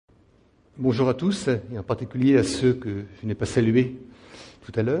Bonjour à tous, et en particulier à ceux que je n'ai pas salués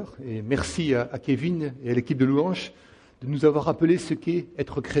tout à l'heure. Et merci à Kevin et à l'équipe de Louange de nous avoir rappelé ce qu'est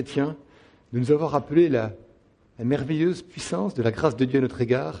être chrétien, de nous avoir rappelé la merveilleuse puissance de la grâce de Dieu à notre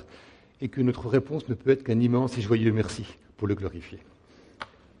égard, et que notre réponse ne peut être qu'un immense et joyeux merci pour le glorifier.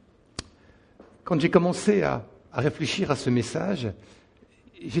 Quand j'ai commencé à réfléchir à ce message,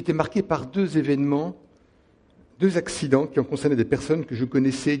 j'étais marqué par deux événements, deux accidents qui ont concerné des personnes que je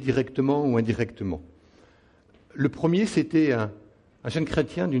connaissais directement ou indirectement. Le premier, c'était un jeune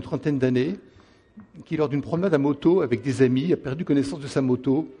chrétien d'une trentaine d'années qui, lors d'une promenade à moto avec des amis, a perdu connaissance de sa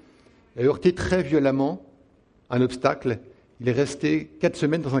moto et a heurté très violemment un obstacle. Il est resté 4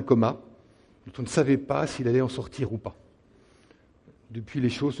 semaines dans un coma, dont on ne savait pas s'il allait en sortir ou pas. Depuis, les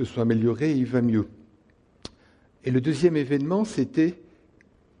choses se sont améliorées et il va mieux. Et le deuxième événement, c'était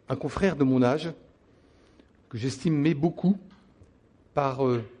un confrère de mon âge, que j'estimais beaucoup par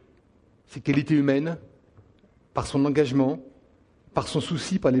ses qualités humaines, par son engagement, par son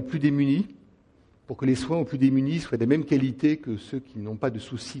souci par les plus démunis, pour que les soins aux plus démunis soient des mêmes qualités que ceux qui n'ont pas de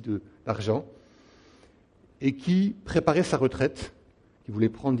souci d'argent, et qui préparait sa retraite, qui voulait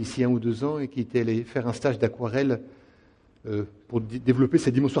prendre d'ici 1 ou 2 ans, et qui était allé faire un stage d'aquarelle pour développer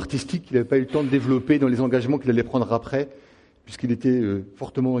sa dimension artistique qu'il n'avait pas eu le temps de développer dans les engagements qu'il allait prendre après, puisqu'il était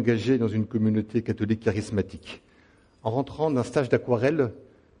fortement engagé dans une communauté catholique charismatique. En rentrant d'un stage d'aquarelle,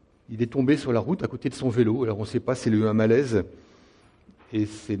 il est tombé sur la route à côté de son vélo. Alors on ne sait pas s'il a eu un malaise, et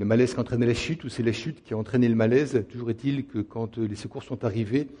c'est le malaise qui a entraîné la chute, ou c'est la chute qui a entraîné le malaise. Toujours est-il que quand les secours sont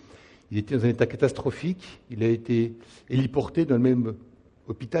arrivés, il était dans un état catastrophique. Il a été héliporté dans le même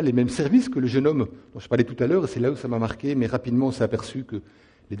hôpital, les mêmes services que le jeune homme dont je parlais tout à l'heure, et c'est là où ça m'a marqué, mais rapidement on s'est aperçu que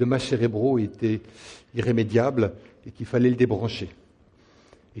les dommages cérébraux étaient irrémédiables et qu'il fallait le débrancher.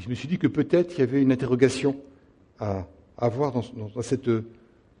 Et je me suis dit que peut-être il y avait une interrogation à avoir dans cette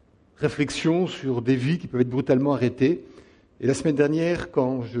réflexion sur des vies qui peuvent être brutalement arrêtées. Et la semaine dernière,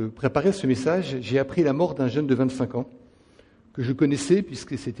 quand je préparais ce message, j'ai appris la mort d'un jeune de 25 ans que je connaissais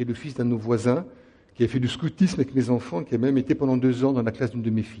puisque c'était le fils d'un de nos voisins qui avait fait du scoutisme avec mes enfants, qui a même été pendant 2 ans dans la classe d'une de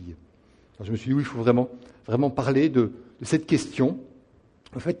mes filles. Alors je me suis dit, oui, il faut vraiment parler de cette question.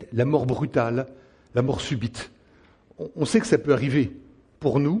 En fait, la mort brutale, la mort subite. On sait que ça peut arriver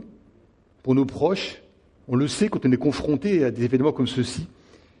pour nous, pour nos proches. On le sait quand on est confronté à des événements comme ceux-ci.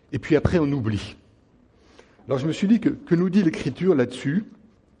 Et puis après, on oublie. Alors je me suis dit, que nous dit l'Écriture là-dessus?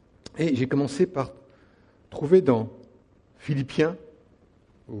 Et j'ai commencé par trouver dans Philippiens,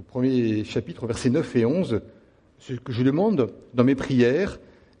 au premier chapitre, versets 9 et 11, ce que je demande dans mes prières,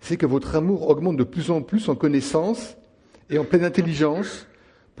 c'est que votre amour augmente de plus en plus en connaissance et en pleine intelligence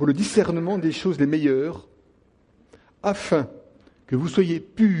pour le discernement des choses les meilleures, afin que vous soyez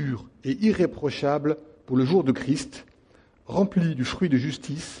purs et irréprochables pour le jour de Christ, remplis du fruit de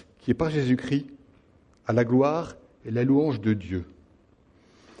justice qui est par Jésus-Christ, à la gloire et la louange de Dieu.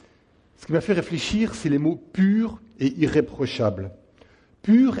 Ce qui m'a fait réfléchir, c'est les mots purs et irréprochables.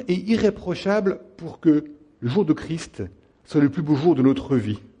 Purs et irréprochables pour que le jour de Christ soit le plus beau jour de notre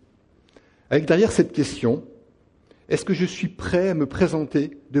vie. Avec derrière cette question, est-ce que je suis prêt à me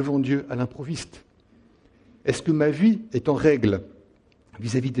présenter devant Dieu à l'improviste? Est-ce que ma vie est en règle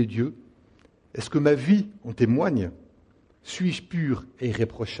vis-à-vis de Dieu? Est-ce que ma vie en témoigne? Suis-je pur et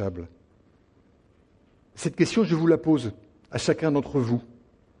irréprochable? Cette question, je vous la pose à chacun d'entre vous.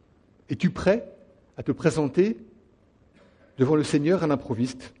 Es-tu prêt à te présenter devant le Seigneur à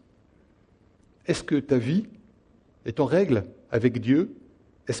l'improviste? Est-ce que ta vie est en règle avec Dieu?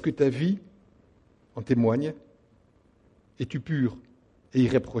 Est-ce que ta vie en témoigne? Es-tu pur et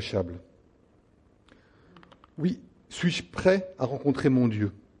irréprochable? Oui, suis-je prêt à rencontrer mon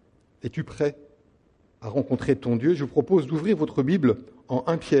Dieu? Es-tu prêt à rencontrer ton Dieu? Je vous propose d'ouvrir votre Bible en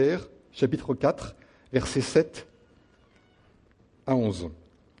 1 Pierre, chapitre 4, versets 7 à 11.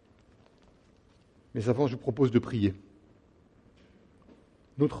 Mais avant, je vous propose de prier.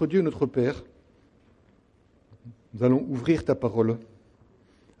 Notre Dieu, notre Père, nous allons ouvrir ta parole.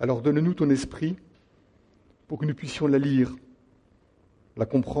 Alors donne-nous ton esprit pour que nous puissions la lire, la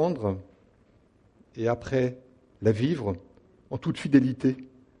comprendre et après la vivre en toute fidélité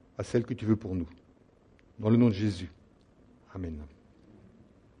à celle que tu veux pour nous. Dans le nom de Jésus. Amen.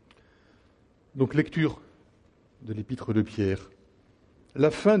 Donc lecture de l'épître de Pierre. La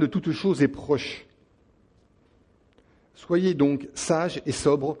fin de toute chose est proche. Soyez donc sages et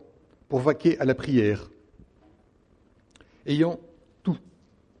sobres pour vaquer à la prière. Ayant tout,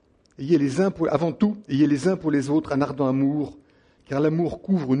 avant tout, ayez les uns pour les autres un ardent amour, car l'amour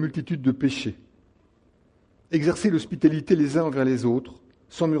couvre une multitude de péchés. Exercez l'hospitalité les uns envers les autres,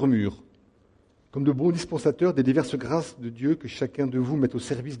 sans murmure, comme de bons dispensateurs des diverses grâces de Dieu, que chacun de vous mette au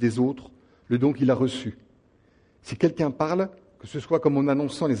service des autres, le don qu'il a reçu. Si quelqu'un parle, que ce soit comme en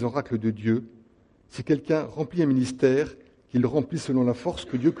annonçant les oracles de Dieu, si quelqu'un remplit un ministère, qu'il le remplisse selon la force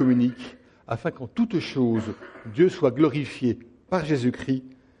que Dieu communique, afin qu'en toutes choses, Dieu soit glorifié par Jésus-Christ,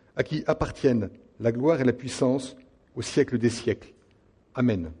 à qui appartiennent la gloire et la puissance au siècle des siècles.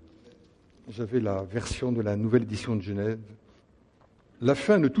 Amen. J'avais la version de la nouvelle édition de Genève. La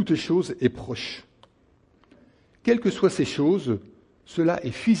fin de toutes choses est proche. Quelles que soient ces choses, cela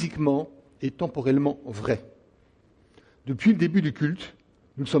est physiquement et temporellement vrai. Depuis le début du culte,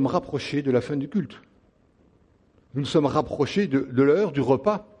 nous nous sommes rapprochés de la fin du culte. Nous nous sommes rapprochés de l'heure du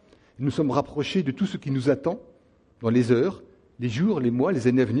repas. Nous nous sommes rapprochés de tout ce qui nous attend dans les heures, les jours, les mois, les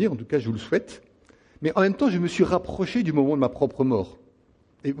années à venir. En tout cas, je vous le souhaite. Mais en même temps, je me suis rapproché du moment de ma propre mort.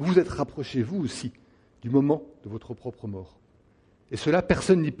 Et vous êtes rapprochés, vous aussi, du moment de votre propre mort. Et cela,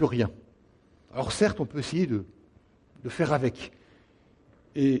 personne n'y peut rien. Alors certes, on peut essayer de faire avec.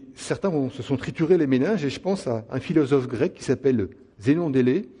 Et certains se sont triturés les méninges, et je pense à un philosophe grec qui s'appelle Zénon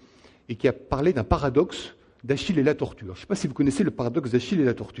d'Élée, et qui a parlé d'un paradoxe d'Achille et la tortue. Alors, je ne sais pas si vous connaissez le paradoxe d'Achille et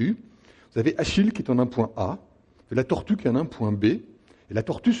la tortue. Vous avez Achille qui est en un point A, et la tortue qui est en un point B, et la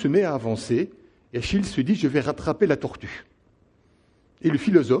tortue se met à avancer, et Achille se dit « je vais rattraper la tortue ». Et le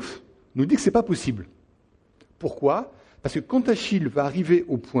philosophe nous dit que ce n'est pas possible. Pourquoi ? Parce que quand Achille va arriver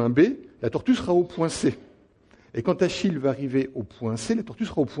au point B, la tortue sera au point C. Et quand Achille va arriver au point C, la tortue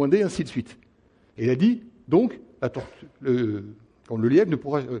sera au point D, et ainsi de suite. Et il a dit, donc, Achille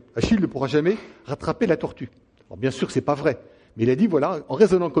ne pourra jamais rattraper la tortue. Alors bien sûr que ce n'est pas vrai, mais il a dit, voilà, en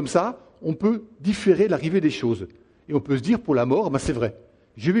raisonnant comme ça, on peut différer l'arrivée des choses. Et on peut se dire, pour la mort, c'est vrai,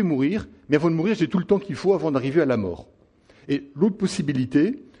 je vais mourir, mais avant de mourir, j'ai tout le temps qu'il faut avant d'arriver à la mort. Et l'autre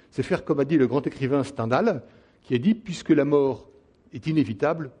possibilité, c'est faire comme a dit le grand écrivain Stendhal, qui a dit, puisque la mort est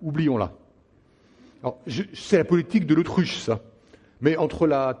inévitable, oublions-la. Alors, c'est la politique de l'autruche, ça. Mais entre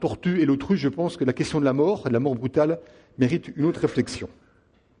la tortue et l'autruche, je pense que la question de la mort brutale, mérite une autre réflexion.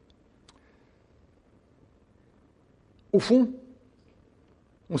 Au fond,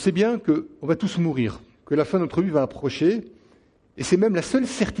 on sait bien qu'on va tous mourir, que la fin de notre vie va approcher, et c'est même la seule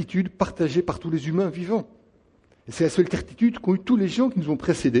certitude partagée par tous les humains vivants. Et c'est la seule certitude qu'ont eu tous les gens qui nous ont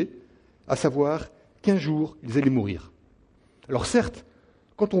précédés, à savoir qu'un jour, ils allaient mourir. Alors certes,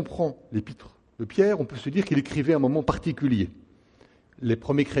 quand on prend l'épître de Pierre, on peut se dire qu'il écrivait à un moment particulier. Les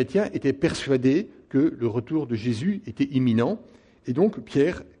premiers chrétiens étaient persuadés que le retour de Jésus était imminent. Et donc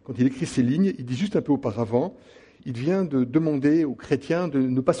Pierre, quand il écrit ces lignes, il dit juste un peu auparavant, il vient de demander aux chrétiens de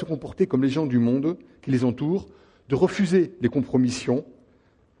ne pas se comporter comme les gens du monde qui les entourent, de refuser les compromissions,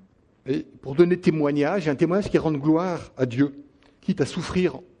 et pour donner témoignage, un témoignage qui rende gloire à Dieu, quitte à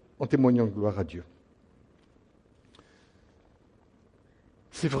souffrir en témoignant gloire à Dieu.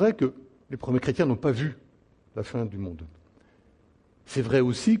 C'est vrai que les premiers chrétiens n'ont pas vu la fin du monde. C'est vrai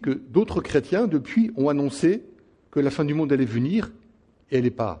aussi que d'autres chrétiens, depuis, ont annoncé que la fin du monde allait venir, et elle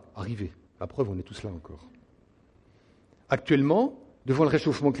n'est pas arrivée. La preuve, on est tous là encore. Actuellement, devant le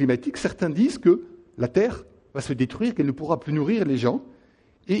réchauffement climatique, certains disent que la Terre va se détruire, qu'elle ne pourra plus nourrir les gens,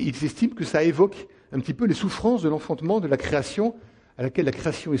 et ils estiment que ça évoque un petit peu les souffrances de l'enfantement, de la création, à laquelle la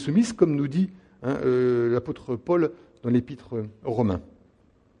création est soumise, comme nous dit l'apôtre Paul dans l'épître aux Romains.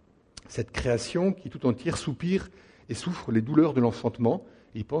 Cette création qui tout entière soupire et souffre les douleurs de l'enfantement,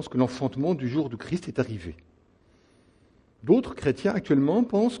 et ils pensent que l'enfantement du jour de Christ est arrivé. D'autres chrétiens actuellement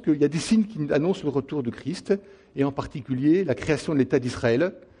pensent qu'il y a des signes qui annoncent le retour de Christ, et en particulier la création de l'État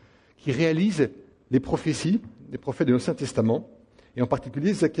d'Israël, qui réalise les prophéties des prophètes de l'Ancien Testament, et en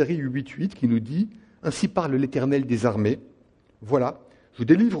particulier Zacharie 8.8 qui nous dit « Ainsi parle l'Éternel des armées, voilà, je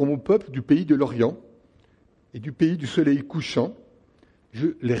délivre mon peuple du pays de l'Orient et du pays du soleil couchant, je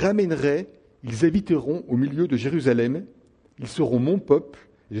les ramènerai, ils habiteront au milieu de Jérusalem, ils seront mon peuple,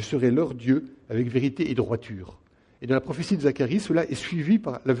 et je serai leur Dieu avec vérité et droiture. » Et dans la prophétie de Zacharie, cela est suivi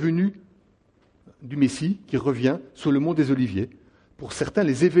par la venue du Messie qui revient sur le mont des Oliviers. Pour certains,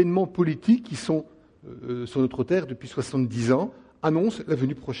 les événements politiques qui sont sur notre terre depuis 70 ans annoncent la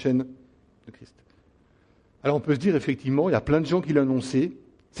venue prochaine de Christ. Alors on peut se dire, effectivement, il y a plein de gens qui l'ont annoncé,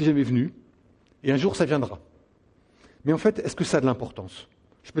 c'est jamais venu, et un jour ça viendra. Mais en fait, est-ce que ça a de l'importance ?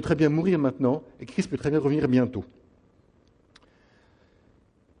 Je peux très bien mourir maintenant, et Christ peut très bien revenir bientôt.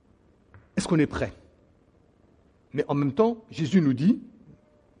 Est-ce qu'on est prêt ? Mais en même temps, Jésus nous dit,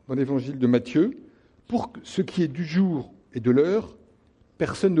 dans l'évangile de Matthieu, pour ce qui est du jour et de l'heure,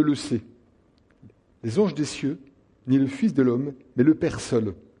 personne ne le sait. Les anges des cieux, ni le Fils de l'homme, mais le Père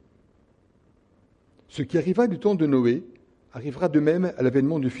seul. Ce qui arriva du temps de Noé arrivera de même à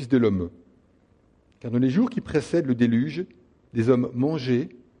l'avènement du Fils de l'homme. Car dans les jours qui précèdent le déluge, des hommes mangeaient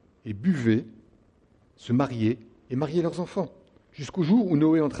et buvaient, se mariaient et mariaient leurs enfants, jusqu'au jour où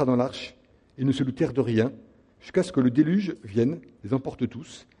Noé entra dans l'arche ils ne se doutèrent de rien, jusqu'à ce que le déluge vienne, les emporte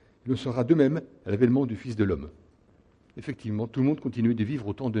tous. Il en sera de même à l'avènement du Fils de l'homme. Effectivement, tout le monde continuait de vivre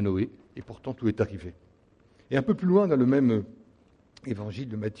au temps de Noé, et pourtant tout est arrivé. Et un peu plus loin, dans le même évangile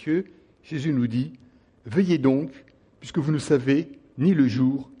de Matthieu, Jésus nous dit « Veillez donc, puisque vous ne savez ni le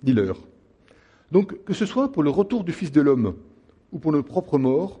jour ni l'heure. » Donc, que ce soit pour le retour du Fils de l'homme ou pour notre propre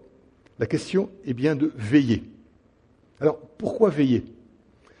mort, la question est bien de veiller. Alors, pourquoi veiller ?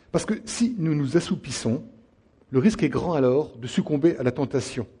 Parce que si nous nous assoupissons, le risque est grand alors de succomber à la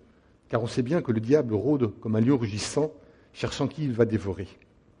tentation, car on sait bien que le diable rôde comme un lion rugissant, cherchant qui il va dévorer.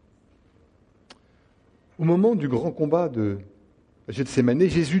 Au moment du grand combat de Gethsémanée,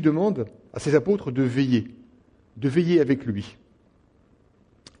 Jésus demande à ses apôtres de veiller avec lui.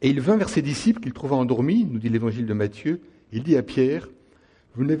 Et il vint vers ses disciples qu'il trouva endormis, nous dit l'évangile de Matthieu, il dit à Pierre,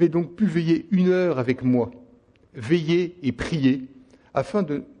 « Vous n'avez donc pu veiller 1 heure avec moi, veillez et priez, afin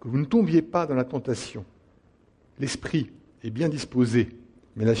que vous ne tombiez pas dans la tentation. L'esprit est bien disposé,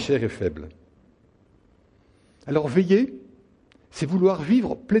 mais la chair est faible. » Alors veiller, c'est vouloir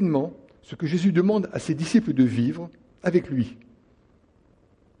vivre pleinement ce que Jésus demande à ses disciples de vivre avec lui.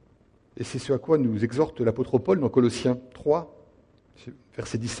 Et c'est ce à quoi nous exhorte l'apôtre Paul dans Colossiens 3,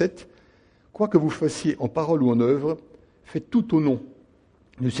 verset 17. « Quoi que vous fassiez en parole ou en œuvre, faites tout au nom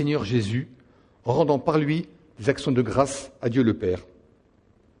du Seigneur Jésus, en rendant par lui des actions de grâce à Dieu le Père. »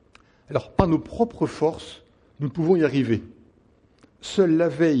 Alors, par nos propres forces, nous ne pouvons y arriver. Seule la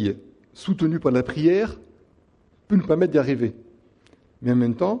veille, soutenue par la prière, peut nous permettre d'y arriver. Mais en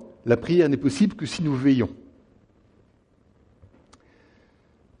même temps, la prière n'est possible que si nous veillons.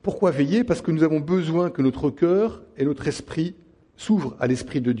 Pourquoi veiller ? Parce que nous avons besoin que notre cœur et notre esprit s'ouvrent à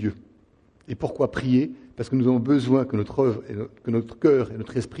l'Esprit de Dieu. Et pourquoi prier ? Parce que nous avons besoin que notre cœur et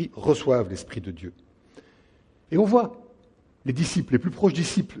notre esprit reçoivent l'Esprit de Dieu. Et on voit les disciples, les plus proches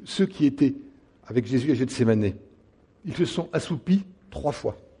disciples, ceux qui étaient avec Jésus à Gethsémanée, ils se sont assoupis 3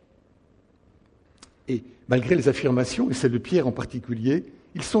 fois. Et malgré les affirmations, et celle de Pierre en particulier,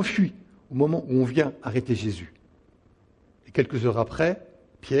 ils s'enfuient au moment où on vient arrêter Jésus. Et quelques heures après,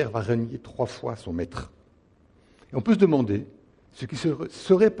 Pierre va renier 3 fois son maître. Et on peut se demander ce qui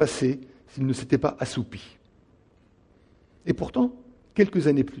serait passé s'il ne s'était pas assoupi. Et pourtant, quelques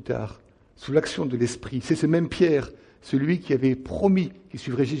années plus tard, sous l'action de l'Esprit, c'est ce même Pierre, celui qui avait promis qu'il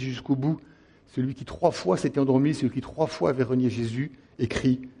suivrait Jésus jusqu'au bout, celui qui 3 fois s'était endormi, celui qui 3 fois avait renié Jésus,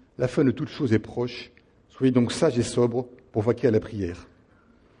 écrit « La fin de toute chose est proche, soyez donc sages et sobres pour vaquer à la prière. »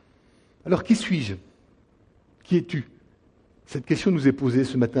 Alors qui suis-je ? Qui es-tu ? Cette question nous est posée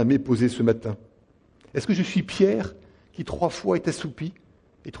ce matin, m'est posée ce matin. Est-ce que je suis Pierre qui 3 fois est assoupi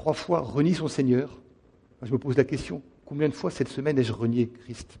et 3 fois renie son Seigneur ? Moi, je me pose la question, combien de fois cette semaine ai-je renié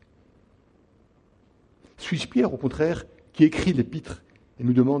Christ ? Suis-je Pierre, au contraire, qui écrit l'épître et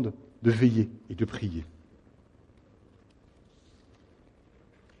nous demande de veiller et de prier ?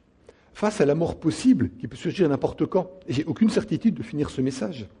 Face à la mort possible, qui peut surgir n'importe quand, et j'ai aucune certitude de finir ce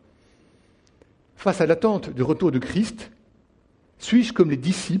message, face à l'attente du retour de Christ, suis-je comme les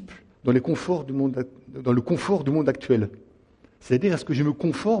disciples dans le confort du monde actuel ? C'est-à-dire, est-ce que je me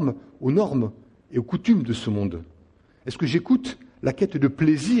conforme aux normes et aux coutumes de ce monde ? Est-ce que j'écoute la quête de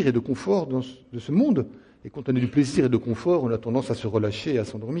plaisir et de confort de ce monde ? Et quand on a du plaisir et de confort, on a tendance à se relâcher et à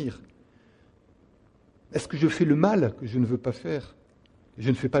s'endormir. Est-ce que je fais le mal que je ne veux pas faire ? Et je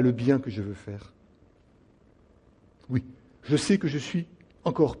ne fais pas le bien que je veux faire ? Oui, je sais que je suis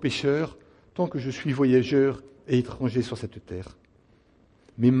encore pécheur tant que je suis voyageur et étranger sur cette terre.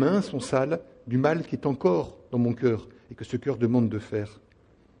 Mes mains sont sales du mal qui est encore dans mon cœur et que ce cœur demande de faire.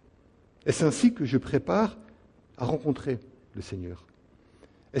 Est-ce ainsi que je prépare à rencontrer le Seigneur ?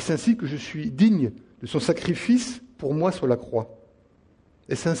 Est-ce ainsi que je suis digne de son sacrifice pour moi sur la croix ?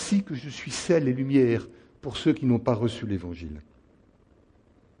 Est-ce ainsi que je suis sel et lumière pour ceux qui n'ont pas reçu l'Évangile ?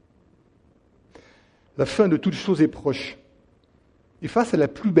 La fin de toute chose est proche. Et face à la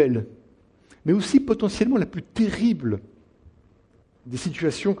plus belle, mais aussi potentiellement la plus terrible des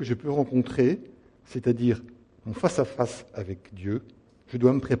situations que je peux rencontrer, c'est-à-dire mon face-à-face avec Dieu, je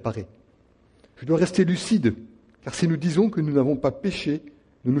dois me préparer. Je dois rester lucide, car si nous disons que nous n'avons pas péché,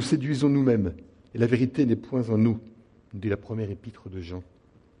 nous nous séduisons nous-mêmes, et la vérité n'est point en nous, nous dit la première épître de Jean.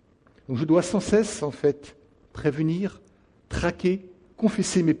 Donc je dois sans cesse, en fait, prévenir, traquer,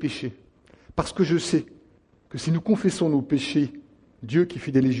 confesser mes péchés, parce que je sais que si nous confessons nos péchés, Dieu qui est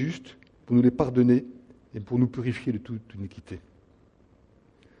fidèle et juste, pour nous les pardonner et pour nous purifier de toute iniquité.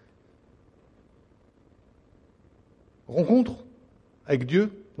 Rencontre avec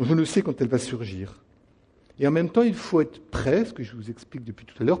Dieu, dont je ne sais quand elle va surgir. Et en même temps, il faut être prêt, ce que je vous explique depuis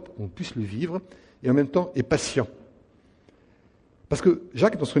tout à l'heure, pour qu'on puisse le vivre, et en même temps, être patient. Parce que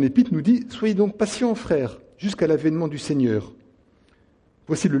Jacques, dans son épître, nous dit « Soyez donc patients, frères, jusqu'à l'avènement du Seigneur.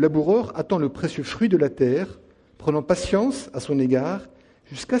 Voici le laboureur attend le précieux fruit de la terre, prenant patience à son égard,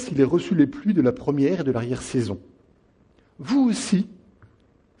 jusqu'à ce qu'il ait reçu les pluies de la première et de l'arrière-saison. Vous aussi,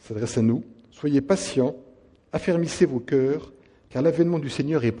 s'adresse à nous, soyez patients, affermissez vos cœurs, car l'avènement du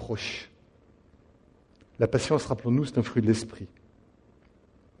Seigneur est proche. » La patience, rappelons-nous, c'est un fruit de l'esprit.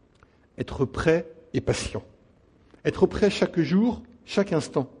 Être prêt et patient. Être prêt chaque jour, chaque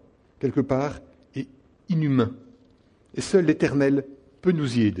instant, quelque part, est inhumain. Et seul l'Éternel peut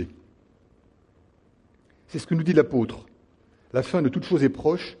nous y aider. C'est ce que nous dit l'apôtre. La fin de toute chose est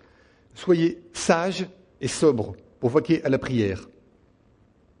proche. Soyez sages et sobres pour vaquer à la prière.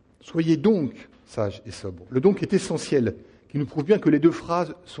 Soyez donc sages et sobres. Le donc est essentiel, qui nous prouve bien que les deux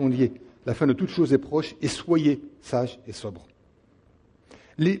phrases sont liées. La fin de toute chose est proche et soyez sages et sobres.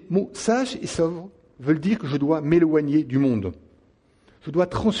 Les mots sages et sobres veulent dire que je dois m'éloigner du monde. Je dois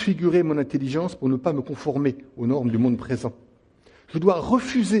transfigurer mon intelligence pour ne pas me conformer aux normes du monde présent. Je dois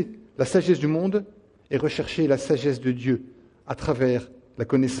refuser la sagesse du monde et rechercher la sagesse de Dieu à travers la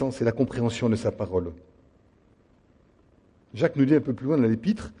connaissance et la compréhension de sa parole. Jacques nous dit un peu plus loin dans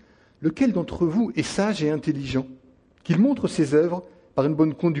l'épître, « Lequel d'entre vous est sage et intelligent, qu'il montre ses œuvres par une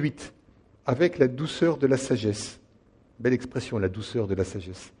bonne conduite, avec la douceur de la sagesse. » Belle expression, la douceur de la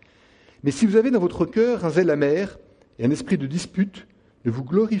sagesse. « Mais si vous avez dans votre cœur un zèle amer et un esprit de dispute, ne vous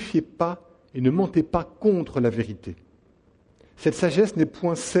glorifiez pas et ne mentez pas contre la vérité. Cette sagesse n'est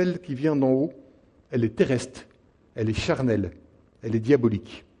point celle qui vient d'en haut, elle est terrestre, elle est charnelle, elle est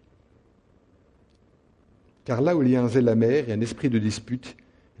diabolique. Car là où il y a un zèle amer et un esprit de dispute,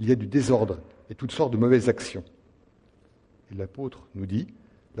 il y a du désordre et toutes sortes de mauvaises actions. » Et l'apôtre nous dit,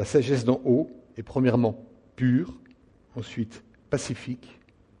 la sagesse d'en haut est premièrement pure, ensuite pacifique,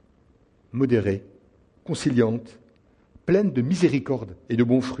 modérée, conciliante, pleine de miséricorde et de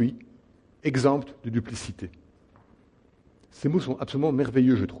bons fruits, exempte de duplicité. Ces mots sont absolument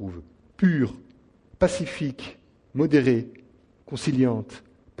merveilleux, je trouve. Pure, pacifique, modérée, conciliante,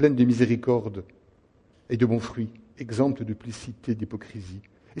 pleine de miséricorde et de bons fruits, exempte de duplicité, d'hypocrisie.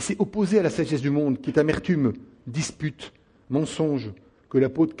 Et c'est opposé à la sagesse du monde, qui est amertume, dispute, mensonge, que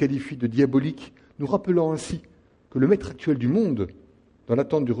l'apôtre qualifie de diabolique, nous rappelant ainsi que le maître actuel du monde, dans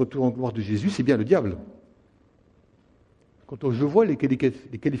l'attente du retour en gloire de Jésus, c'est bien le diable. Quand je vois les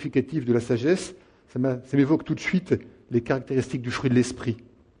qualificatifs de la sagesse, ça m'évoque tout de suite les caractéristiques du fruit de l'esprit,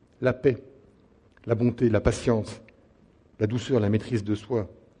 la paix, la bonté, la patience, la douceur, la maîtrise de soi.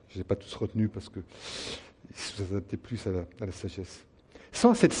 Je n'ai pas tous retenu parce que ça s'adaptait plus à la sagesse.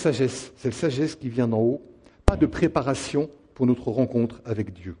 Sans cette sagesse qui vient d'en haut, pas de préparation pour notre rencontre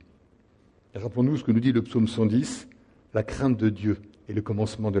avec Dieu. Et rappelons-nous ce que nous dit le psaume 110, la crainte de Dieu est le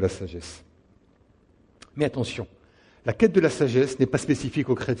commencement de la sagesse. Mais attention, la quête de la sagesse n'est pas spécifique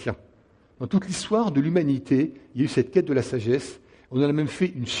aux chrétiens. Dans toute l'histoire de l'humanité, il y a eu cette quête de la sagesse. On en a même fait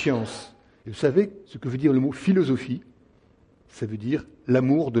une science. Et vous savez ce que veut dire le mot philosophie ? Ça veut dire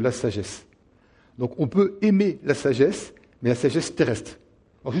l'amour de la sagesse. Donc on peut aimer la sagesse, mais la sagesse terrestre.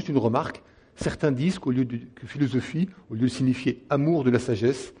 Alors juste une remarque, certains disent que philosophie, au lieu de signifier amour de la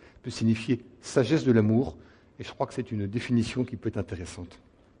sagesse, peut signifier sagesse de l'amour. Et je crois que c'est une définition qui peut être intéressante.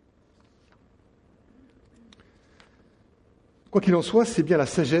 Quoi qu'il en soit, c'est bien la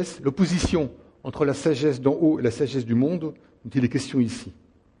sagesse, l'opposition entre la sagesse d'en haut et la sagesse du monde dont il est question ici.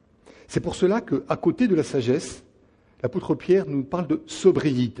 C'est pour cela qu'à côté de la sagesse, l'apôtre Pierre nous parle de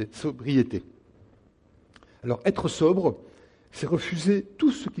sobriété. Alors, être sobre, c'est refuser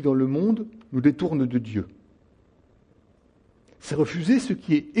tout ce qui dans le monde nous détourne de Dieu. C'est refuser ce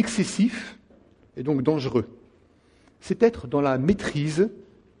qui est excessif et donc dangereux. C'est être dans la maîtrise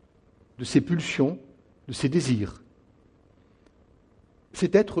de ses pulsions, de ses désirs.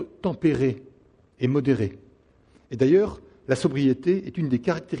 C'est être tempéré et modéré. Et d'ailleurs, la sobriété est une des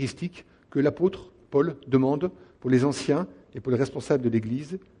caractéristiques que l'apôtre Paul demande pour les anciens et pour les responsables de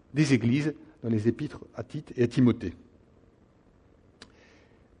l'Église, des églises, dans les épîtres à Tite et à Timothée.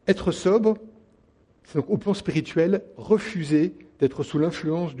 Être sobre, c'est donc au plan spirituel refuser d'être sous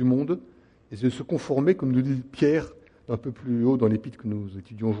l'influence du monde et de se conformer, comme nous dit Pierre un peu plus haut dans l'épître que nous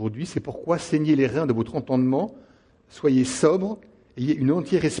étudions aujourd'hui. C'est pourquoi saignez les reins de votre entendement, soyez sobres, ayez une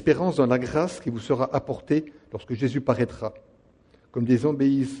entière espérance dans la grâce qui vous sera apportée lorsque Jésus paraîtra. Comme des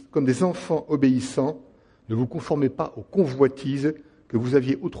enfants obéissants, ne vous conformez pas aux convoitises que vous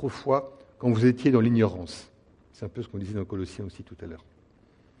aviez autrefois quand vous étiez dans l'ignorance. C'est un peu ce qu'on disait dans Colossiens aussi tout à l'heure.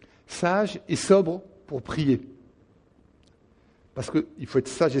 Sage et sobre pour prier. Parce qu'il faut être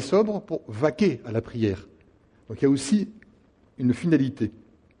sage et sobre pour vaquer à la prière. Donc il y a aussi une finalité.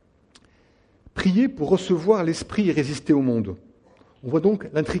 Prier pour recevoir l'esprit et résister au monde. On voit donc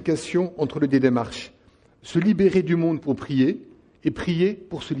l'intrication entre les deux démarches. Se libérer du monde pour prier et prier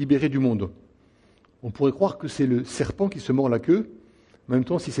pour se libérer du monde. On pourrait croire que c'est le serpent qui se mord la queue. En même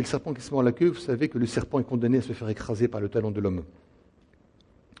temps, si c'est le serpent qui se mord la queue, vous savez que le serpent est condamné à se faire écraser par le talon de l'homme.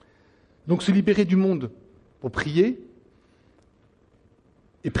 Donc se libérer du monde pour prier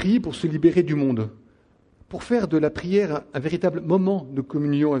et prier pour se libérer du monde. Pour faire de la prière un véritable moment de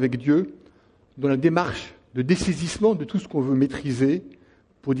communion avec Dieu, dans la démarche de dessaisissement de tout ce qu'on veut maîtriser,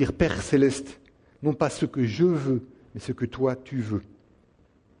 pour dire Père céleste, non pas ce que je veux, mais ce que toi tu veux.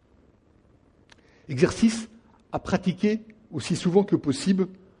 Exercice à pratiquer aussi souvent que possible,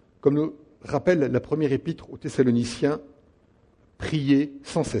 comme le rappelle la première épître aux Thessaloniciens, priez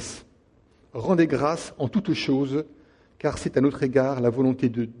sans cesse. Rendez grâce en toutes choses, car c'est à notre égard la volonté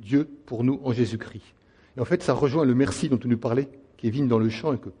de Dieu pour nous en Jésus-Christ. Et en fait, ça rejoint le merci dont on nous parlait, Kevin, dans le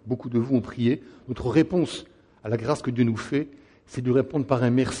chant, et que beaucoup de vous ont prié. Notre réponse à la grâce que Dieu nous fait, c'est de répondre par un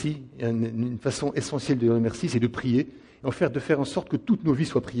merci. Et une façon essentielle de dire merci, c'est de prier, et de faire en sorte que toutes nos vies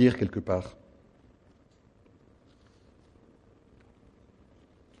soient prières quelque part.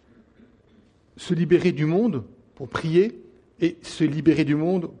 Se libérer du monde pour prier et se libérer du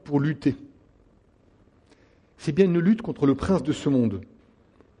monde pour lutter. C'est bien une lutte contre le prince de ce monde,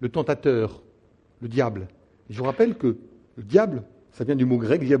 le tentateur, le diable. Et je vous rappelle que le diable, ça vient du mot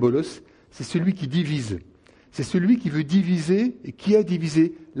grec, diabolos, c'est celui qui divise. C'est celui qui veut diviser et qui a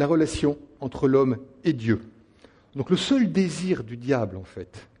divisé la relation entre l'homme et Dieu. Donc le seul désir du diable, en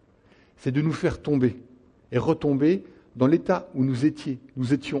fait, c'est de nous faire tomber et retomber dans l'état où nous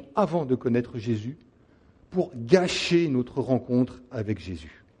étions avant de connaître Jésus, pour gâcher notre rencontre avec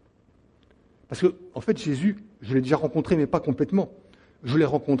Jésus. Parce que, en fait, Jésus, je l'ai déjà rencontré, mais pas complètement. Je l'ai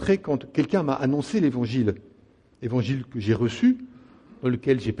rencontré quand quelqu'un m'a annoncé l'évangile. L'évangile que j'ai reçu, dans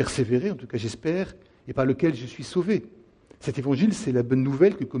lequel j'ai persévéré, en tout cas j'espère, et par lequel je suis sauvé. Cet évangile, c'est la bonne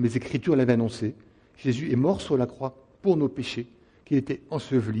nouvelle que, comme les Écritures l'avaient annoncé, Jésus est mort sur la croix pour nos péchés, qu'il était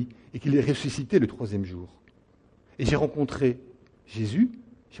enseveli et qu'il est ressuscité le 3e jour. Et j'ai rencontré Jésus,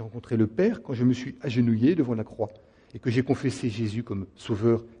 j'ai rencontré le Père quand je me suis agenouillé devant la croix et que j'ai confessé Jésus comme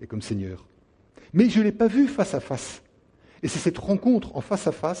Sauveur et comme Seigneur. Mais je ne l'ai pas vu face à face. Et c'est cette rencontre en face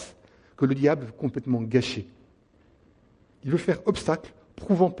à face que le diable veut complètement gâcher. Il veut faire obstacle,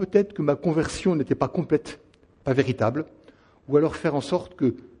 prouvant peut-être que ma conversion n'était pas complète, pas véritable, ou alors faire en sorte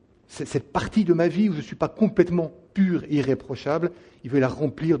que cette partie de ma vie où je ne suis pas complètement pur et irréprochable, il veut la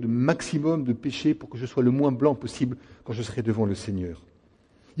remplir de maximum de péchés pour que je sois le moins blanc possible quand je serai devant le Seigneur.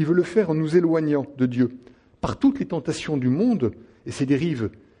 Il veut le faire en nous éloignant de Dieu, par toutes les tentations du monde et ses dérives.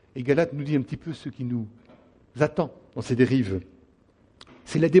 Et Galates nous dit un petit peu ce qui nous attend dans ces dérives.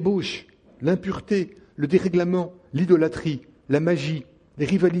 C'est la débauche, l'impureté, le dérèglement, l'idolâtrie, la magie, les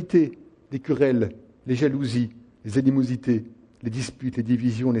rivalités, les querelles, les jalousies, les animosités, les disputes, les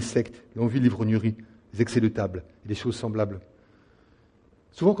divisions, les sectes, l'envie, l'ivrognerie, les excès de table et des choses semblables.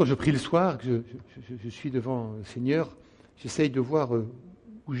 Souvent, quand je prie le soir, que je suis devant le Seigneur, j'essaye de voir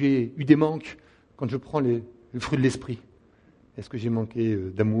où j'ai eu des manques quand je prends le fruit de l'esprit. Est-ce que j'ai manqué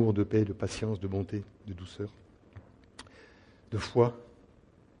d'amour, de paix, de patience, de bonté, de douceur, de foi,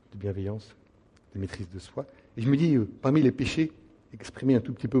 de bienveillance, de maîtrise de soi? Et je me dis, parmi les péchés exprimés un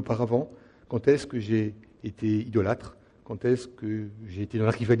tout petit peu auparavant, quand est-ce que j'ai été idolâtre? Quand est-ce que j'ai été dans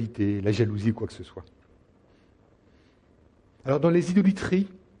la rivalité, la jalousie ou quoi que ce soit? Alors dans les idolâtries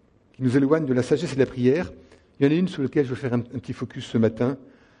qui nous éloignent de la sagesse et de la prière, il y en a une sur laquelle je veux faire un petit focus ce matin.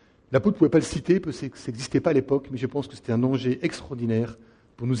 L'apôtre ne pouvait pas le citer parce que ça n'existait pas à l'époque, mais je pense que c'était un danger extraordinaire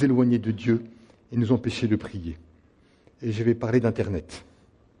pour nous éloigner de Dieu et nous empêcher de prier. Et je vais parler d'Internet.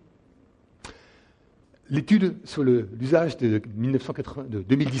 L'étude sur l'usage de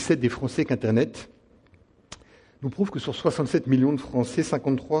 2017 des Français qu'Internet nous prouve que sur 67 millions de Français,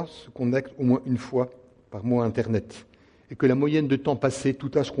 53 se connectent au moins une fois par mois à Internet et que la moyenne de temps passé,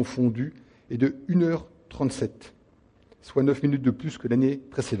 tout âge confondu, est de 1h37, soit 9 minutes de plus que l'année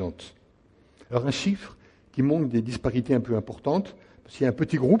précédente. Alors un chiffre qui montre des disparités un peu importantes, parce qu'il y a un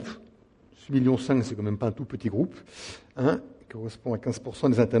petit groupe, 6,5 millions, c'est quand même pas un tout petit groupe, qui correspond à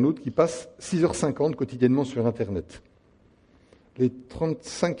 15% des internautes qui passent 6h50 quotidiennement sur Internet. Les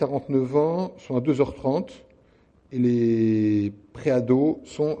 35-49 ans sont à 2h30, et les préados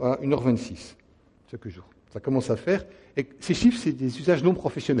sont à 1h26 chaque jour. Ça commence à faire. Et ces chiffres, c'est des usages non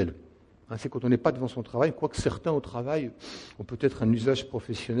professionnels. C'est quand on n'est pas devant son travail, quoique certains au travail ont peut-être un usage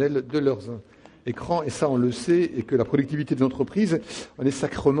professionnel de leurs écrans, et ça on le sait, et que la productivité des entreprises en est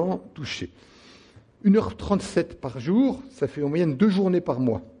sacrement touchée. 1h37 par jour, ça fait en moyenne 2 journées par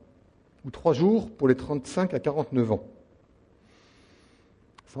mois, ou 3 jours pour les 35 à 49 ans.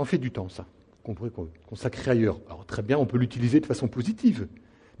 Ça en fait du temps, ça. qu'on pourrait consacrer ailleurs. Alors très bien, on peut l'utiliser de façon positive.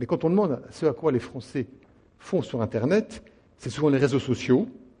 Mais quand on demande ce à quoi les Français font sur Internet, c'est souvent les réseaux sociaux,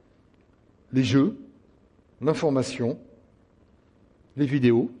 les jeux, l'information, les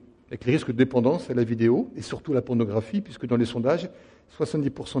vidéos, avec les risques de dépendance à la vidéo, et surtout la pornographie, puisque dans les sondages,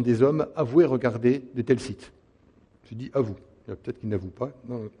 70% des hommes avouaient regarder de tels sites. Je dis avouent. Il y a peut-être qu'ils n'avouent pas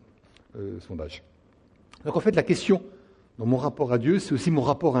dans le sondage. Donc en fait, la question dans mon rapport à Dieu, c'est aussi mon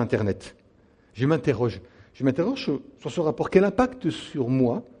rapport à Internet. Je m'interroge sur ce rapport. Quel impact sur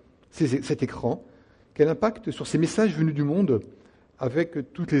moi, cet écran, quel impact sur ces messages venus du monde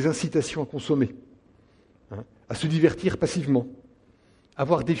avec toutes les incitations à consommer, à se divertir passivement, à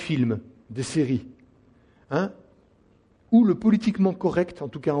voir des films, des séries, où le politiquement correct, en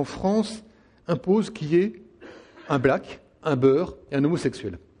tout cas en France, impose qu'il y ait un black, un beurre et un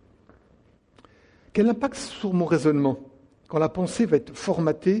homosexuel. Quel impact sur mon raisonnement quand la pensée va être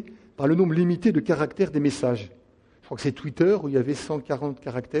formatée par le nombre limité de caractères des messages? Je crois que c'est Twitter où il y avait 140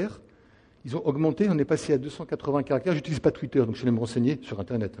 caractères. Ils ont augmenté, on est passé à 280 caractères. Je n'utilise pas Twitter, donc je vais me renseigner sur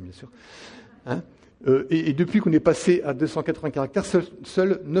Internet, bien sûr. Et depuis qu'on est passé à 280 caractères,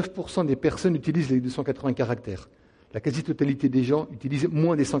 seuls 9% des personnes utilisent les 280 caractères. La quasi-totalité des gens utilisent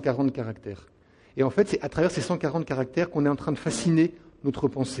moins des 140 caractères. Et en fait, c'est à travers ces 140 caractères qu'on est en train de fasciner notre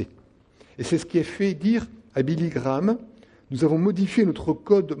pensée. Et c'est ce qui est fait dire à Billy Graham, nous avons modifié notre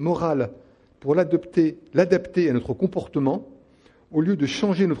code moral pour l'adapter à notre comportement, au lieu de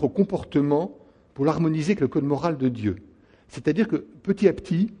changer notre comportement pour l'harmoniser avec le code moral de Dieu. C'est-à-dire que petit à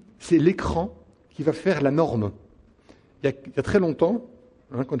petit, c'est l'écran qui va faire la norme. Il y a très longtemps,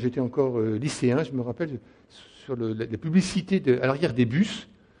 quand j'étais encore lycéen, je me rappelle, sur la publicité à l'arrière des bus,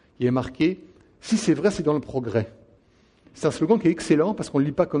 il y avait marqué « Si c'est vrai, c'est dans le progrès ». C'est un slogan qui est excellent parce qu'on ne le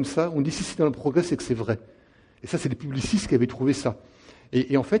lit pas comme ça. On dit si c'est dans le progrès, c'est que c'est vrai. Et ça, c'est les publicistes qui avaient trouvé ça.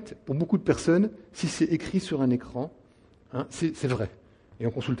 Et en fait, pour beaucoup de personnes, si c'est écrit sur un écran, c'est vrai. Et en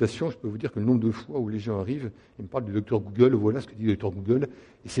consultation, je peux vous dire que le nombre de fois où les gens arrivent, ils me parlent du docteur Google, voilà ce que dit le docteur Google,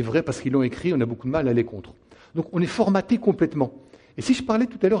 et c'est vrai parce qu'ils l'ont écrit, on a beaucoup de mal à aller contre. Donc on est formaté complètement. Et si je parlais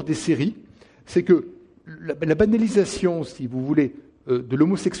tout à l'heure des séries, c'est que la banalisation, si vous voulez, de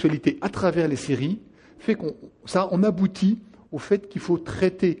l'homosexualité à travers les séries, fait qu'on aboutit au fait qu'il faut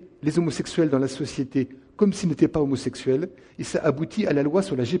traiter les homosexuels dans la société comme s'ils n'étaient pas homosexuels, et ça aboutit à la loi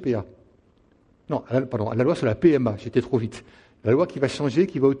sur la GPA. Non, à la loi sur la PMA, j'étais trop vite. La loi qui va changer,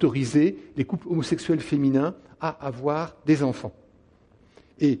 qui va autoriser les couples homosexuels féminins à avoir des enfants.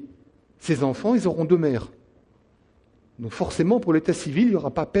 Et ces enfants, ils auront deux mères. Donc forcément, pour l'état civil, il n'y aura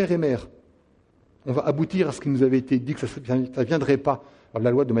pas père et mère. On va aboutir à ce qui nous avait été dit que ça ne viendrait pas. Alors,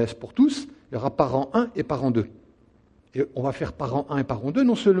 la loi de mariage pour tous, il y aura parent 1 et parent 2. Et on va faire parent 1 et parent 2,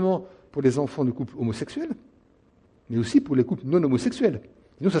 non seulement pour les enfants de couples homosexuels, mais aussi pour les couples non homosexuels.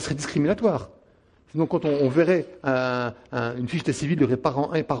 Sinon, ça serait discriminatoire. Sinon, quand on verrait une fiche d'état civil, il y aurait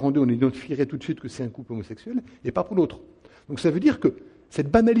parent 1 et parent 2, on identifierait tout de suite que c'est un couple homosexuel, et pas pour l'autre. Donc ça veut dire que cette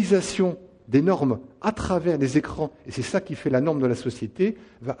banalisation des normes à travers les écrans, et c'est ça qui fait la norme de la société,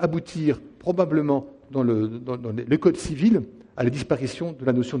 va aboutir probablement dans le code civil à la disparition de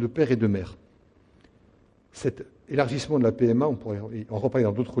la notion de père et de mère. Cet élargissement de la PMA, on pourrait en reparler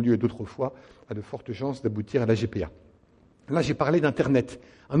dans d'autres lieux et d'autres fois, a de fortes chances d'aboutir à la GPA. Là, j'ai parlé d'Internet.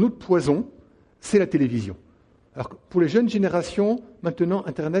 Un autre poison, c'est la télévision. Alors, pour les jeunes générations, maintenant,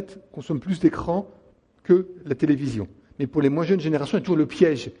 Internet consomme plus d'écran que la télévision. Mais pour les moins jeunes générations, il y a toujours le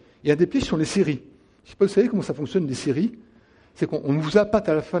piège. Et un des pièges sont les séries. Je ne sais pas, vous savez comment ça fonctionne, les séries? C'est qu'on vous appâte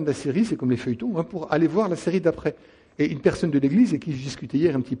à la fin de la série, c'est comme les feuilletons, pour aller voir la série d'après. Et une personne de l'église, avec qui je discutais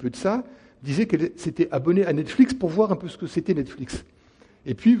hier un petit peu de ça, disait qu'elle s'était abonnée à Netflix pour voir un peu ce que c'était Netflix.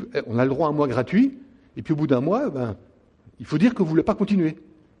 Et puis, on a le droit à un mois gratuit, et puis au bout d'un mois, il faut dire que vous ne voulez pas continuer.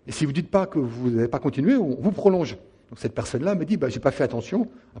 Et si vous ne dites pas que vous n'avez pas continué, on vous prolonge. Donc cette personne-là me dit, je n'ai pas fait attention,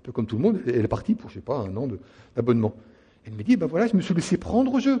 un peu comme tout le monde, elle est partie pour, un an d'abonnement. Elle me dit, voilà, je me suis laissé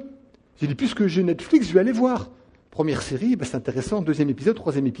prendre au jeu. J'ai dit, puisque j'ai Netflix, je vais aller voir. Première série, c'est intéressant, deuxième épisode,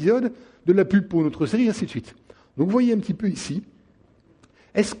 troisième épisode, de la pub pour une autre série, ainsi de suite. Donc vous voyez un petit peu ici,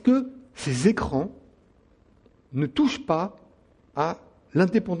 est-ce que ces écrans ne touchent pas à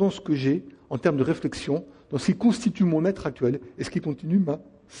l'indépendance que j'ai en termes de réflexion dans ce qui constitue mon être actuel et ce qui continue ma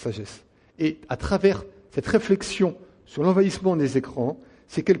sagesse? Et à travers cette réflexion sur l'envahissement des écrans,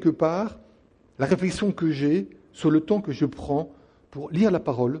 c'est quelque part la réflexion que j'ai sur le temps que je prends pour lire la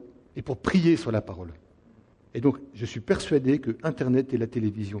parole et pour prier sur la parole. Et donc, je suis persuadé que Internet et la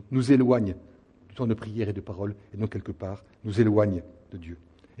télévision nous éloignent du temps de prière et de parole, et donc quelque part, nous éloignent de Dieu.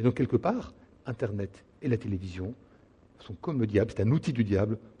 Et donc quelque part, Internet et la télévision sont comme le diable, c'est un outil du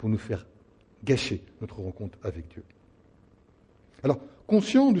diable pour nous faire gâcher notre rencontre avec Dieu. Alors,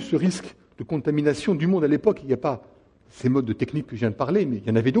 conscient de ce risque de contamination du monde à l'époque. Il n'y a pas ces modes de technique que je viens de parler, mais il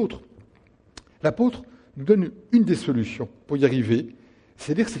y en avait d'autres. L'apôtre nous donne une des solutions pour y arriver,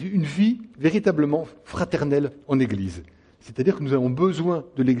 c'est-à-dire que c'est une vie véritablement fraternelle en Église. C'est-à-dire que nous avons besoin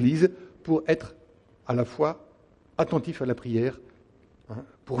de l'Église pour être à la fois attentifs à la prière,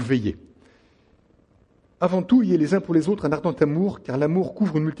 pour veiller. Avant tout, ayez les uns pour les autres un ardent amour, car l'amour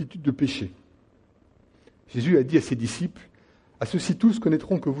couvre une multitude de péchés. Jésus a dit à ses disciples, « À ceux-ci tous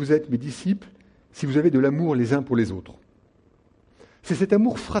connaîtront que vous êtes mes disciples, si vous avez de l'amour les uns pour les autres. » C'est cet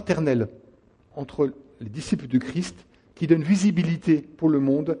amour fraternel entre les disciples du Christ qui donne visibilité pour le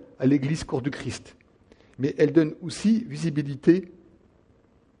monde à l'Église corps du Christ. Mais elle donne aussi visibilité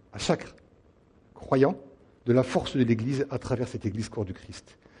à chaque croyant de la force de l'Église à travers cette Église corps du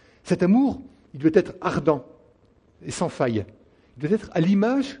Christ. Cet amour, il doit être ardent et sans faille. Il doit être à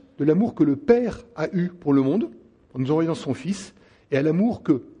l'image de l'amour que le Père a eu pour le monde, en nous envoyant son Fils, et à l'amour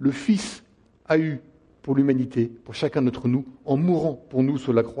que le Fils a eu pour l'humanité, pour chacun d'entre nous, en mourant pour nous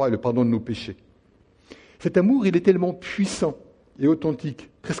sur la croix et le pardon de nos péchés. Cet amour, il est tellement puissant et authentique,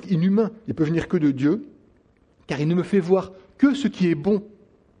 presque inhumain, il ne peut venir que de Dieu, car il ne me fait voir que ce qui est bon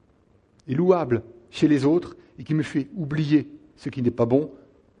et louable chez les autres, et qui me fait oublier ce qui n'est pas bon.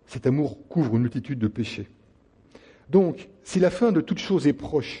 Cet amour couvre une multitude de péchés. Donc, si la fin de toute chose est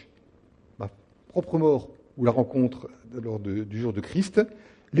proche, ma propre mort ou la rencontre lors du jour de Christ,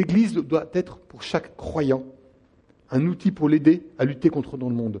 l'Église doit être pour chaque croyant un outil pour l'aider à lutter contre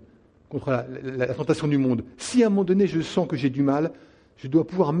la tentation du monde. Si à un moment donné je sens que j'ai du mal, je dois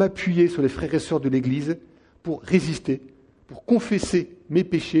pouvoir m'appuyer sur les frères et sœurs de l'Église pour résister, pour confesser mes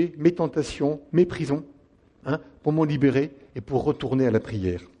péchés, mes tentations, mes prisons, pour m'en libérer et pour retourner à la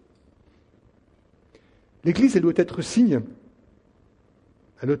prière. L'Église, elle doit être signe,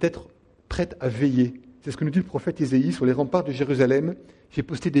 elle doit être prête à veiller. C'est ce que nous dit le prophète Isaïe sur les remparts de Jérusalem. J'ai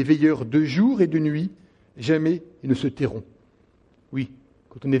posté des veilleurs de jour et de nuit, jamais ils ne se tairont. Oui,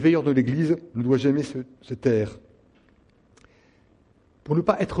 quand on est veilleur de l'Église, on ne doit jamais se taire. Pour ne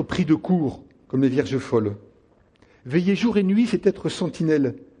pas être pris de court, comme les vierges folles. Veiller jour et nuit, c'est être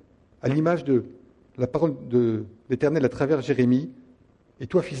sentinelle, à l'image de la parole de l'Éternel à travers Jérémie. Et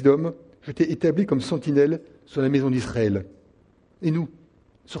toi, fils d'homme, je t'ai établi comme sentinelle sur la maison d'Israël. Et nous,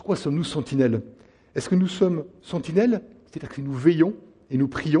 sur quoi sommes-nous sentinelles ? Est-ce que nous sommes sentinelles ? C'est-à-dire que nous veillons et nous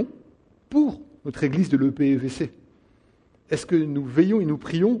prions pour notre église de l'EPEVC. Est-ce que nous veillons et nous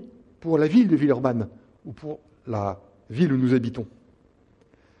prions pour la ville de Villeurbanne ou pour la ville où nous habitons ?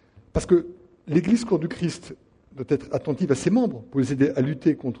 Parce que l'église corps du Christ doit être attentive à ses membres pour les aider à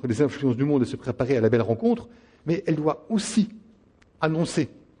lutter contre les influences du monde et se préparer à la belle rencontre, mais elle doit aussi annoncer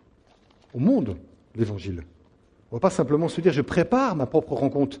au monde l'Évangile. On ne va pas simplement se dire « je prépare ma propre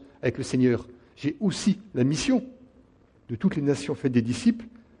rencontre avec le Seigneur ». J'ai aussi la mission de toutes les nations faites des disciples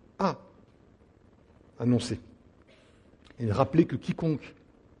à annoncer et rappeler que quiconque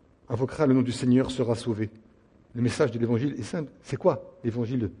invoquera le nom du Seigneur sera sauvé. Le message de l'Évangile est simple. C'est quoi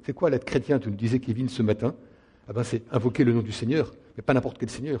l'Évangile ? C'est quoi l'être chrétien ? Tu nous disais, Kevin, ce matin. C'est invoquer le nom du Seigneur, mais pas n'importe quel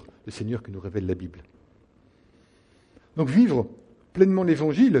Seigneur, le Seigneur que nous révèle la Bible. Donc vivre pleinement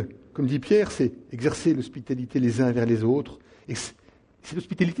l'Évangile, comme dit Pierre, c'est exercer l'hospitalité les uns vers les autres. Et cette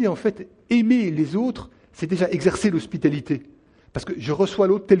hospitalité, en fait, aimer les autres, c'est déjà exercer l'hospitalité. Parce que je reçois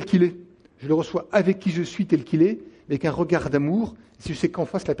l'autre tel qu'il est. Je le reçois avec qui je suis tel qu'il est, mais avec un regard d'amour. Si je sais qu'en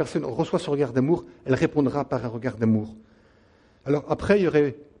face, la personne reçoit ce regard d'amour, elle répondra par un regard d'amour. Alors après, il y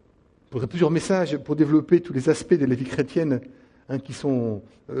aurait plusieurs messages pour développer tous les aspects de la vie chrétienne qui sont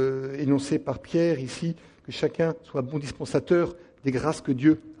énoncés par Pierre ici, que chacun soit bon dispensateur des grâces que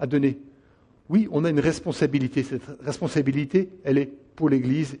Dieu a données. Oui, on a une responsabilité. Cette responsabilité, elle est pour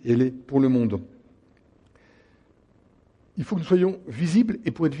l'Église et elle est pour le monde. Il faut que nous soyons visibles,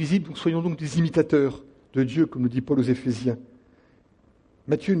 et pour être visibles, nous soyons donc des imitateurs de Dieu, comme nous dit Paul aux Éphésiens.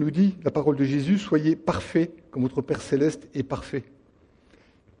 Matthieu nous dit, la parole de Jésus, soyez parfaits comme votre Père Céleste est parfait.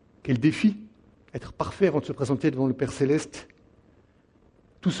 Quel défi, être parfait avant de se présenter devant le Père Céleste.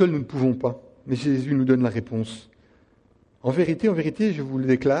 Tout seul, nous ne pouvons pas, mais Jésus nous donne la réponse. En vérité, je vous le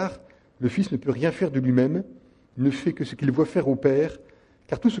déclare, le Fils ne peut rien faire de lui-même, il ne fait que ce qu'il voit faire au Père,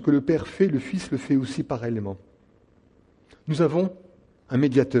 car tout ce que le Père fait, le Fils le fait aussi parallèlement. Nous avons un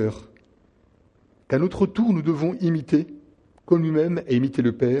médiateur, qu'à notre tour nous devons imiter, comme lui-même a imité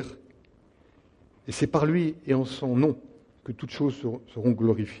le Père, et c'est par lui et en son nom que toutes choses seront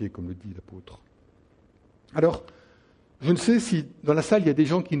glorifiées, comme le dit l'apôtre. Alors, je ne sais si dans la salle il y a des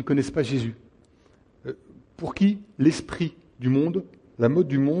gens qui ne connaissent pas Jésus, pour qui l'esprit du monde, la mode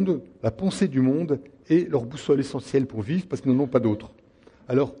du monde, la pensée du monde est leur boussole essentielle pour vivre, parce qu'ils n'en ont pas d'autre.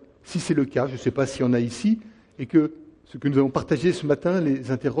 Alors, si c'est le cas, je ne sais pas s'il y en a ici, et que ce que nous avons partagé ce matin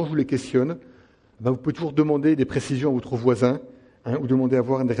les interroge ou les questionne, vous pouvez toujours demander des précisions à votre voisin ou demander à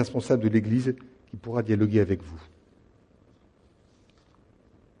voir un des responsables de l'Église qui pourra dialoguer avec vous.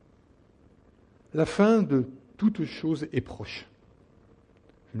 La fin de toute chose est proche.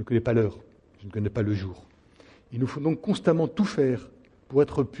 Je ne connais pas l'heure, je ne connais pas le jour. Il nous faut donc constamment tout faire pour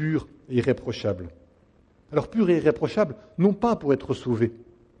être purs et irréprochables. Alors purs et irréprochables, non pas pour être sauvés,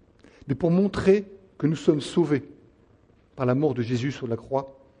 mais pour montrer que nous sommes sauvés par la mort de Jésus sur la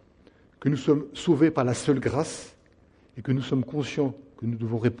croix, que nous sommes sauvés par la seule grâce et que nous sommes conscients que nous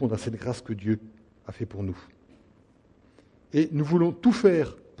devons répondre à cette grâce que Dieu a fait pour nous. Et nous voulons tout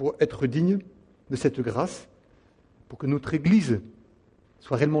faire pour être dignes de cette grâce, pour que notre Église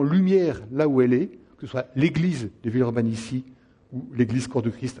soit réellement lumière là où elle est, que ce soit l'Église de Villeurbanne ici ou l'Église Corps de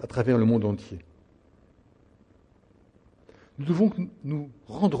Christ à travers le monde entier. Nous devons nous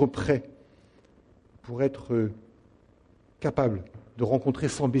rendre prêts pour être capables de rencontrer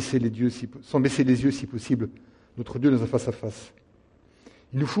sans baisser les yeux si possible notre Dieu dans un face-à-face.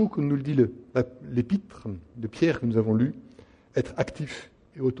 Il nous faut, comme nous le dit l'épître de Pierre que nous avons lu, être actifs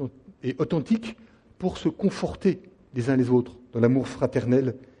et authentiques pour se conforter les uns les autres dans l'amour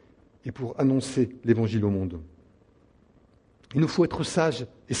fraternel et pour annoncer l'Évangile au monde. Il nous faut être sages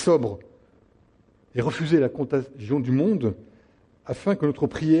et sobres et refuser la contagion du monde afin que notre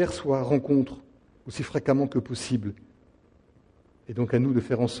prière soit rencontre aussi fréquemment que possible. Et donc à nous de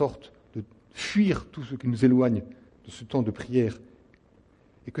faire en sorte de fuir tout ce qui nous éloigne de ce temps de prière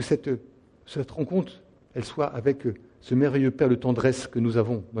et que cette rencontre, elle soit avec ce merveilleux Père de tendresse que nous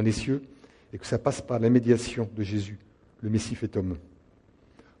avons dans les cieux et que ça passe par la médiation de Jésus, le Messie fait homme.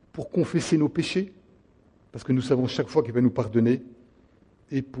 Pour confesser nos péchés, parce que nous savons chaque fois qu'il va nous pardonner,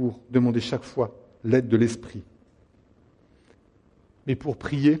 et pour demander chaque fois l'aide de l'Esprit. Mais pour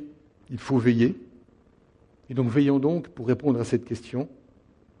prier, il faut veiller. Et donc veillons donc pour répondre à cette question.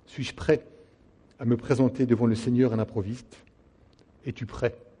 Suis-je prêt à me présenter devant le Seigneur à l'improviste ? Es-tu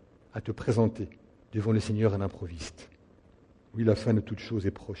prêt à te présenter devant le Seigneur à l'improviste ? Oui, la fin de toute chose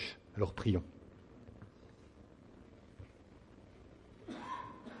est proche. Alors prions.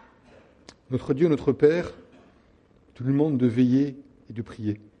 Notre Dieu, notre Père, tu nous demandes de veiller et de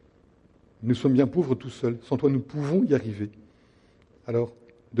prier. Nous sommes bien pauvres tout seuls. Sans toi, nous pouvons y arriver. Alors,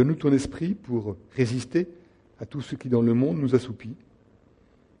 donne-nous ton esprit pour résister à tout ce qui dans le monde nous assoupit.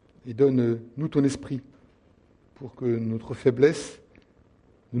 Et donne-nous ton esprit pour que notre faiblesse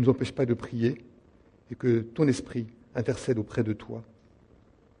ne nous empêche pas de prier et que ton esprit intercède auprès de toi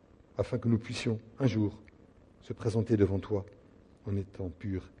afin que nous puissions un jour se présenter devant toi en étant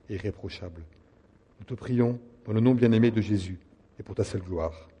purs et irréprochables. Nous te prions dans le nom bien-aimé de Jésus et pour ta seule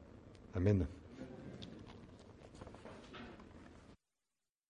gloire. Amen.